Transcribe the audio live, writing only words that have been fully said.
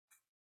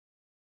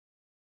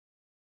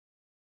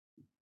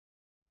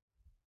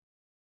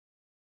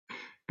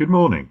Good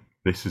morning.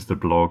 This is the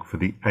blog for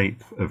the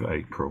 8th of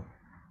April,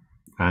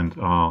 and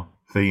our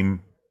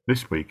theme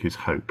this week is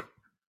hope.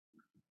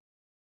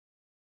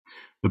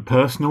 The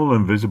personal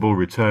and visible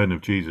return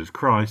of Jesus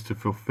Christ to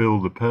fulfill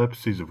the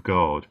purposes of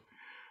God,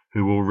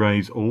 who will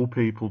raise all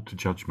people to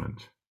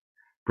judgment,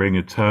 bring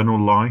eternal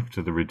life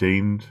to the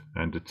redeemed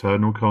and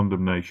eternal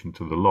condemnation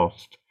to the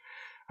lost,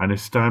 and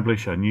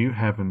establish a new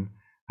heaven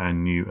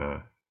and new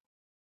earth.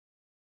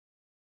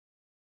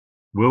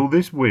 Will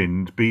this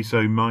wind be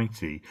so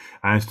mighty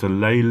as to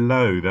lay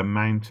low the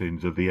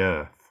mountains of the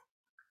earth?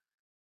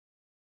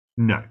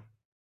 No.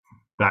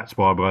 That's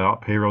why we're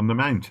up here on the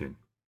mountain.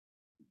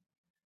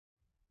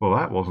 Well,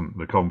 that wasn't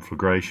the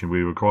conflagration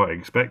we were quite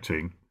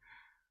expecting.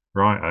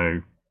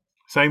 Righto.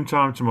 Same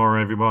time tomorrow,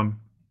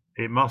 everyone.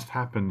 It must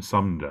happen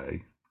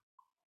someday.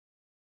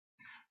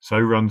 So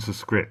runs the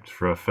script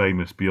for a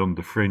famous Beyond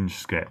the Fringe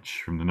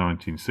sketch from the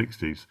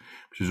 1960s,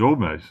 which was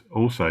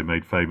also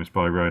made famous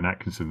by Rowan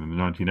Atkinson in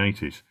the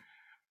 1980s.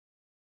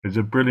 It's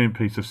a brilliant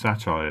piece of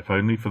satire, if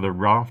only for the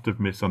raft of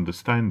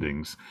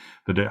misunderstandings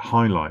that it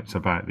highlights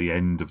about the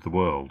end of the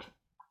world.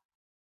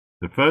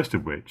 The first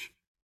of which,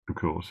 of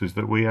course, is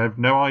that we have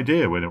no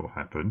idea when it will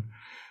happen.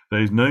 There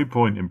is no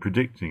point in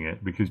predicting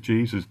it because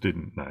Jesus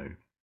didn't know.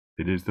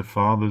 It is the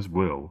Father's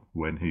will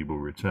when he will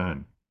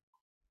return.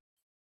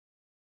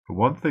 But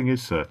one thing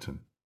is certain,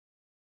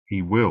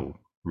 he will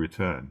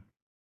return.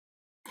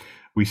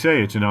 We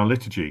say it in our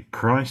liturgy,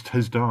 Christ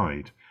has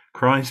died,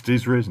 Christ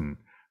is risen,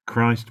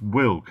 Christ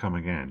will come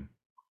again.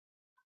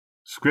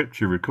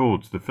 Scripture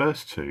records the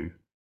first two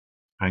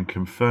and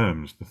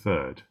confirms the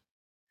third.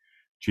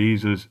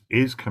 Jesus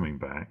is coming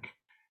back,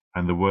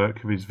 and the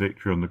work of his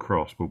victory on the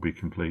cross will be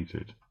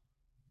completed.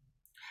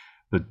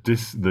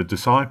 The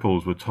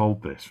disciples were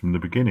told this from the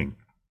beginning.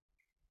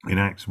 In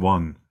Acts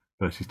 1,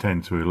 verses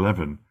 10 to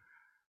 11,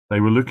 they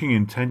were looking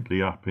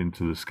intently up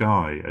into the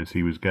sky as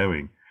he was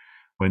going,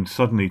 when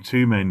suddenly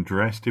two men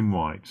dressed in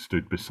white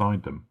stood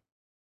beside them.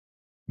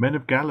 Men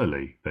of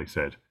Galilee, they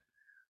said,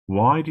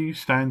 why do you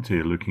stand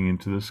here looking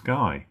into the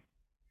sky?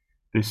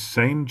 This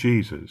same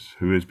Jesus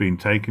who has been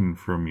taken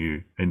from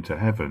you into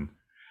heaven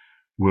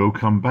will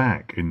come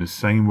back in the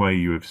same way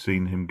you have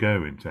seen him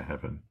go into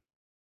heaven.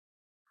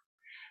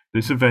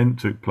 This event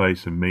took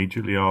place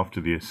immediately after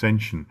the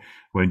ascension,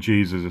 when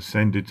Jesus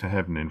ascended to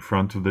heaven in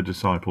front of the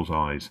disciples'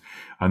 eyes,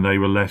 and they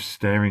were left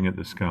staring at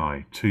the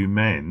sky. Two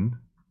men,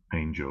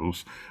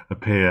 angels,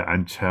 appear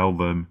and tell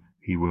them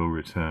he will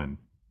return.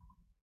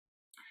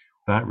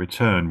 That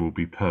return will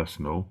be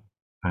personal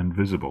and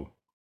visible.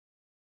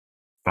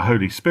 The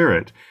Holy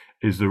Spirit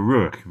is the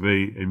Ruach,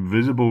 the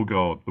invisible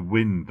God, the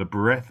wind, the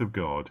breath of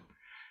God.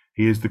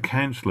 He is the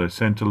counselor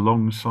sent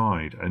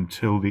alongside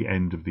until the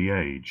end of the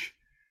age.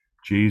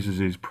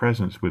 Jesus'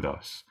 presence with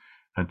us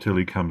until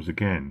he comes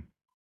again.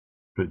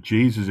 But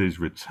Jesus'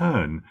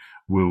 return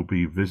will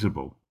be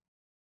visible.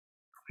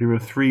 Here are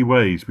three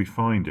ways we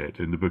find it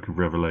in the book of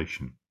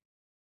Revelation.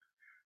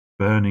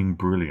 Burning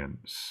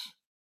brilliance.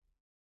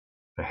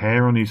 The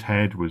hair on his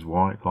head was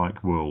white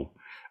like wool,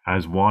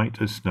 as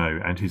white as snow,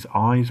 and his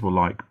eyes were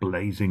like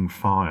blazing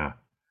fire.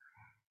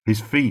 His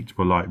feet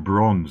were like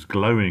bronze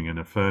glowing in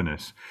a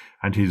furnace,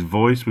 and his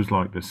voice was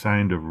like the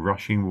sound of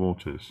rushing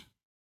waters.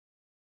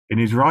 In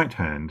his right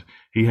hand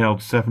he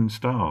held 7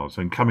 stars,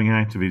 and coming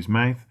out of his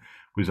mouth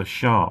was a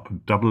sharp,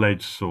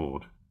 double-edged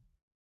sword.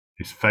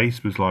 His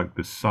face was like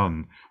the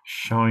sun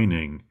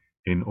shining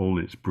in all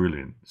its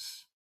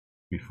brilliance,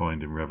 we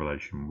find in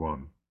Revelation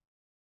 1.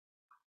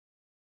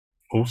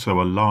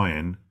 Also a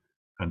lion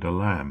and a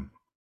lamb.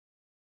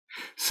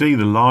 See,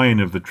 the Lion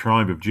of the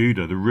tribe of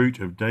Judah, the Root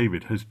of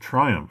David, has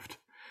triumphed.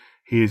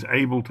 He is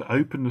able to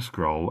open the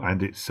scroll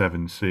and its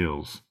 7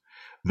 seals.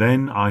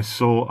 Then I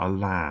saw a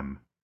lamb,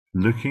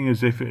 looking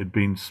as if it had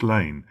been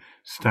slain,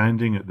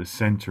 standing at the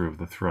center of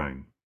the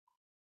throne.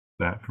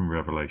 That from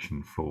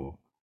Revelation 4.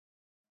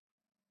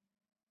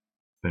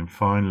 Then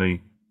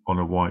finally, on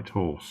a white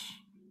horse.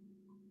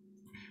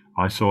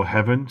 I saw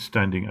heaven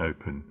standing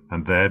open,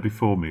 and there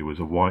before me was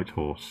a white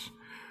horse,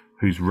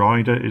 whose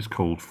rider is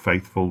called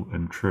Faithful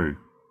and True.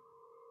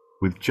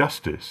 With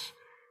justice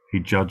he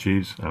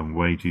judges and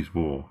wages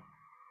war.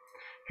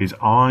 His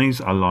eyes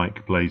are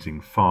like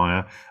blazing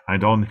fire,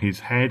 and on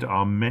his head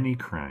are many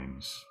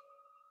crowns.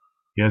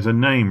 He has a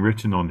name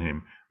written on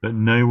him that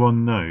no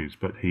one knows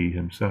but he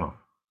himself.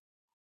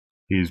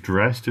 He is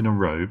dressed in a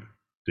robe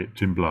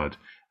dipped in blood,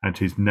 and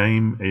his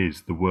name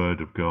is the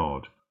Word of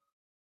God.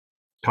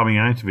 Coming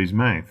out of his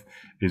mouth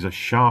is a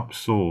sharp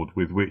sword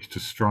with which to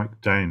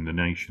strike down the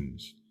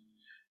nations.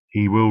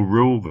 He will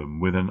rule them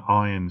with an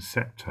iron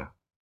scepter.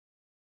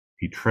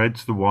 He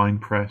treads the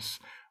winepress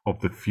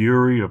of the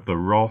fury of the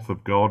wrath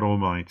of God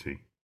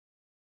Almighty.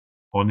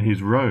 On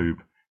his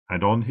robe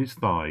and on his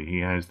thigh he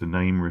has the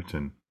name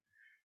written,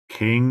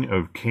 King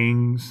of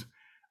Kings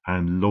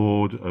and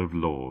Lord of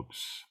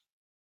Lords,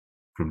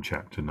 from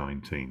chapter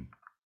 19.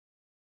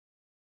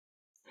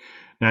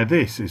 Now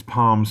this is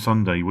Palm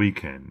Sunday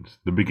weekend,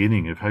 the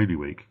beginning of Holy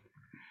Week.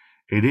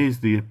 It is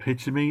the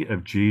epitome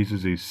of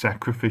Jesus'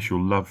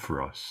 sacrificial love for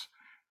us,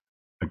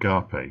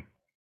 agape.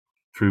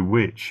 through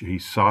which he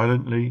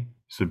silently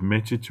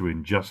submitted to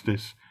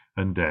injustice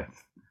and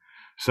death,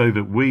 so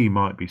that we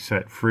might be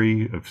set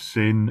free of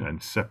sin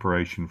and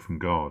separation from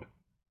God.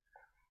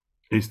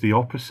 It's the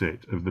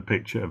opposite of the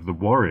picture of the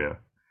warrior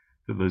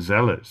that the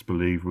zealots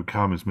believed would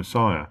come as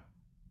Messiah.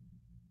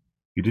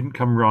 He didn't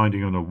come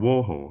riding on a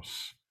war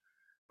horse,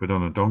 but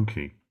on a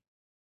donkey.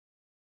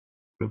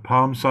 But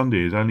Palm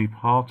Sunday is only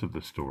part of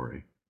the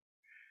story.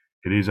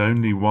 It is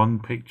only one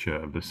picture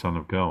of the Son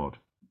of God.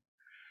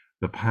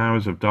 The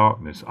powers of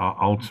darkness are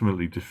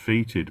ultimately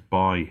defeated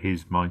by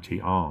his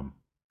mighty arm.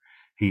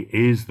 He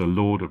is the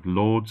Lord of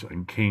lords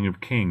and King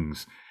of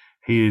kings.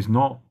 He is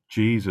not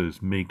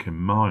Jesus meek and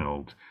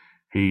mild.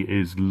 He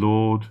is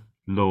Lord,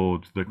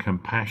 the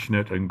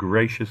compassionate and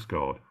gracious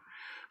God,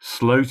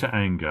 slow to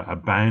anger,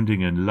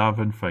 abounding in love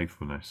and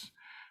faithfulness,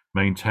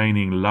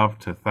 maintaining love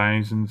to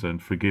thousands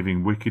and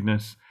forgiving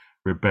wickedness,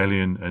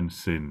 rebellion and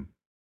sin.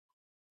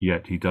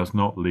 Yet he does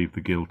not leave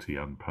the guilty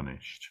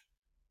unpunished.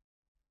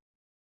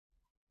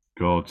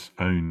 God's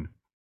own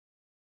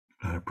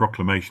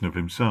proclamation of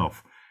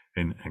himself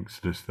in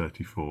Exodus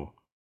 34,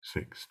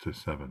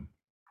 6-7.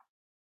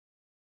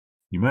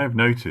 You may have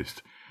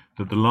noticed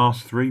that the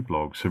last 3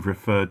 blogs have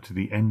referred to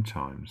the end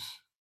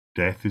times.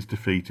 Death is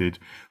defeated,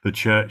 the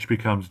church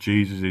becomes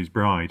Jesus'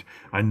 bride,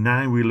 and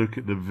now we look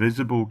at the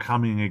visible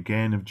coming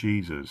again of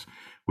Jesus,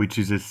 which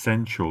is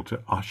essential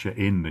to usher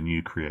in the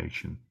new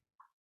creation.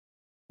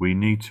 We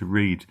need to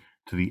read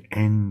to the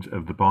end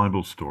of the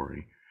Bible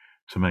story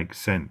to make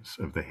sense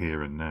of the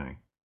here and now.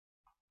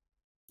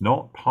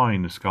 Not pie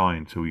in the sky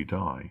until you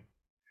die.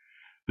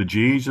 The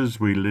Jesus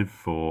we live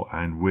for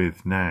and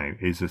with now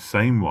is the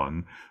same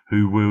one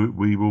who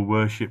we will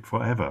worship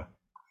forever,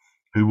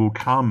 who will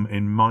come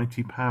in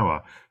mighty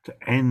power to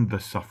end the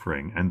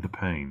suffering and the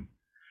pain,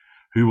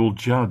 who will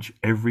judge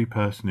every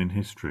person in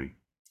history.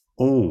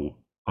 All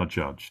are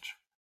judged.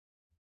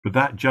 But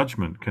that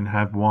judgment can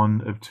have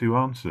one of 2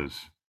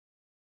 answers: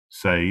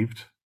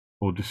 saved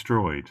or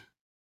destroyed,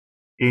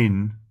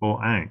 in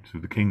or out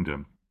of the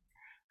kingdom,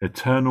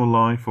 eternal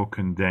life or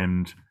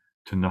condemned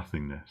to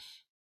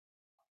nothingness.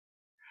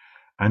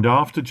 And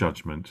after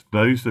judgment,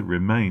 those that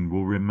remain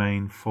will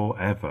remain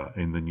forever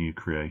in the new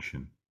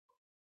creation.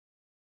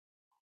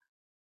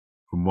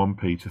 From 1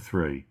 Peter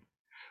 3,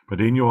 but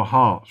in your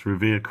hearts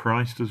revere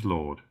Christ as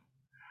Lord.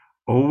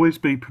 Always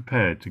be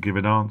prepared to give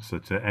an answer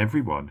to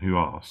everyone who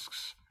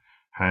asks,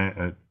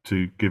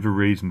 to give a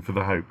reason for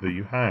the hope that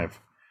you have.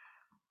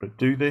 But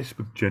do this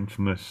with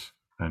gentleness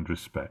and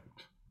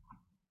respect.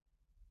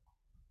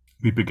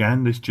 We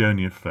began this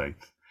journey of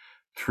faith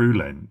through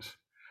Lent,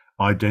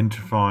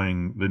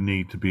 identifying the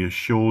need to be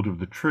assured of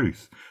the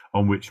truth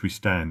on which we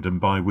stand and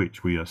by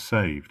which we are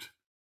saved.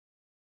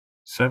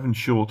 7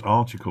 short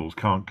articles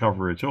can't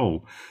cover it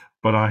all,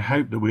 but I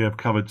hope that we have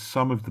covered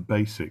some of the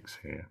basics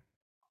here,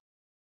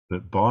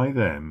 that by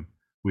them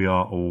we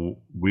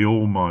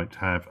all might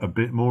have a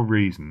bit more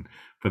reason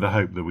for the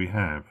hope that we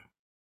have.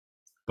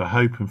 The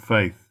hope and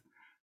faith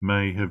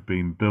may have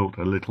been built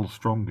a little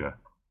stronger,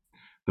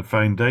 the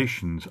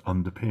foundations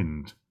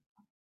underpinned,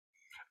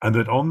 and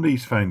that on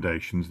these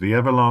foundations the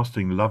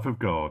everlasting love of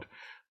God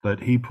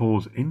that he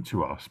pours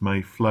into us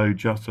may flow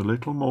just a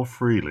little more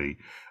freely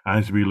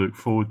as we look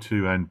forward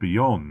to and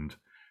beyond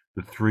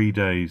the 3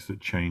 days that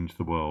change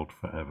the world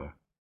forever.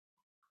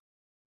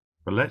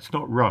 But let's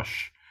not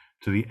rush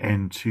to the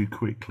end too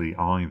quickly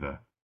either.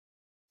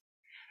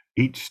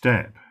 Each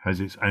step has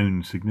its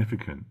own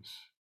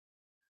significance.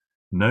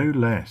 No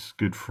less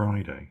Good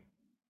Friday.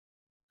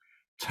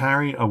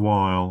 Tarry a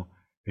while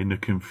in the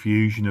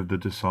confusion of the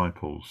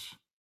disciples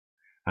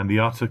and the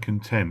utter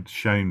contempt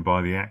shown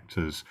by the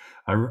actors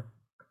around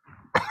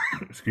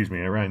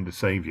the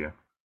Saviour.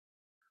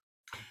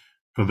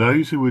 For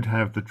those who would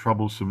have the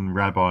troublesome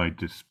rabbi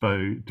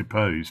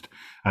deposed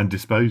and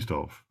disposed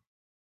of.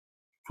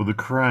 For the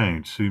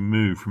crowds who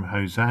moved from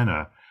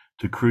Hosanna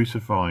to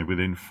crucify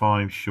within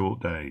 5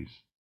 short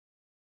days.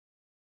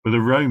 For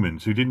the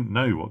Romans who didn't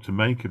know what to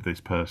make of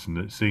this person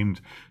that seemed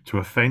to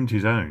offend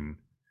his own,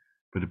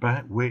 but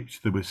about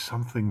which there was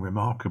something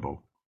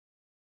remarkable.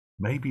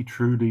 Maybe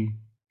truly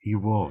he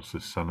was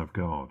the Son of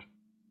God.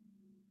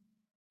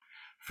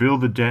 Feel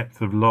the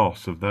depth of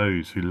loss of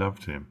those who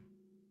loved him.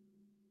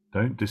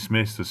 Don't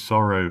dismiss the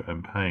sorrow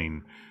and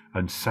pain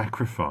and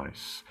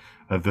sacrifice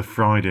of the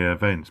Friday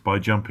events by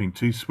jumping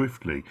too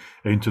swiftly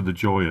into the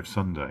joy of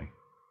Sunday.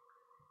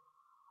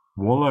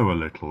 Wallow a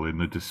little in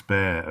the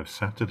despair of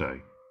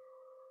Saturday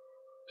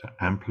to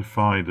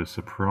amplify the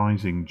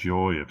surprising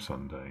joy of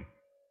Sunday.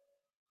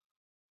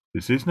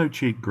 This is no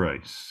cheap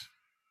grace,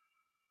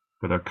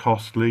 but a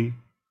costly,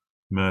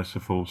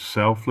 merciful,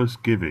 selfless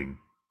giving,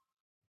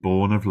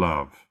 born of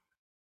love,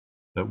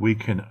 that we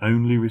can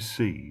only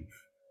receive,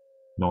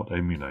 not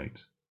emulate.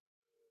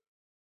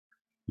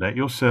 Let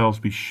yourselves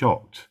be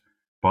shocked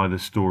by the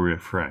story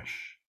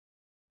afresh,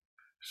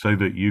 so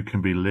that you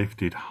can be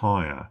lifted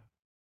higher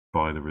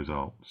by the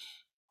results.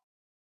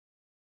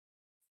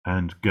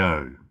 And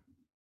go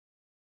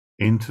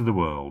into the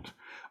world,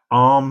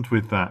 armed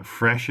with that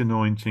fresh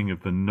anointing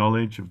of the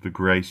knowledge of the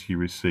grace you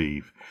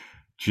receive,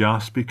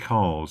 just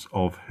because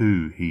of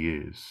who he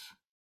is.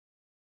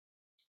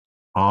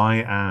 I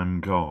am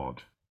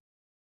God,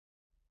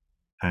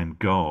 and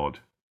God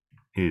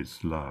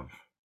is love.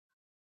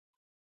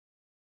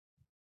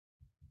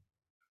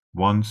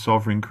 One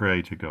sovereign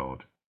creator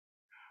God,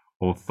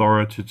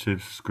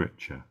 authoritative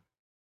scripture,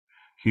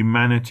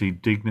 humanity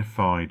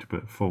dignified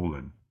but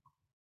fallen,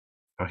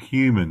 a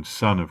human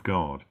Son of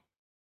God,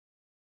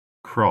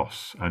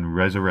 cross and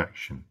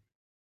resurrection,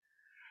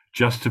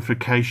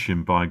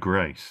 justification by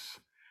grace,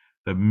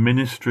 the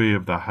ministry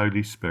of the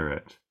Holy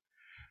Spirit,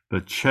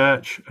 the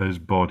church as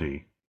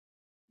body,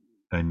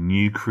 a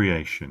new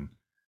creation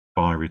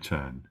by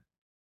return.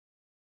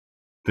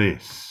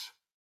 This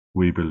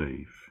we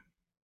believe.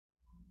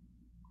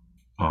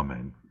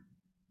 Amen.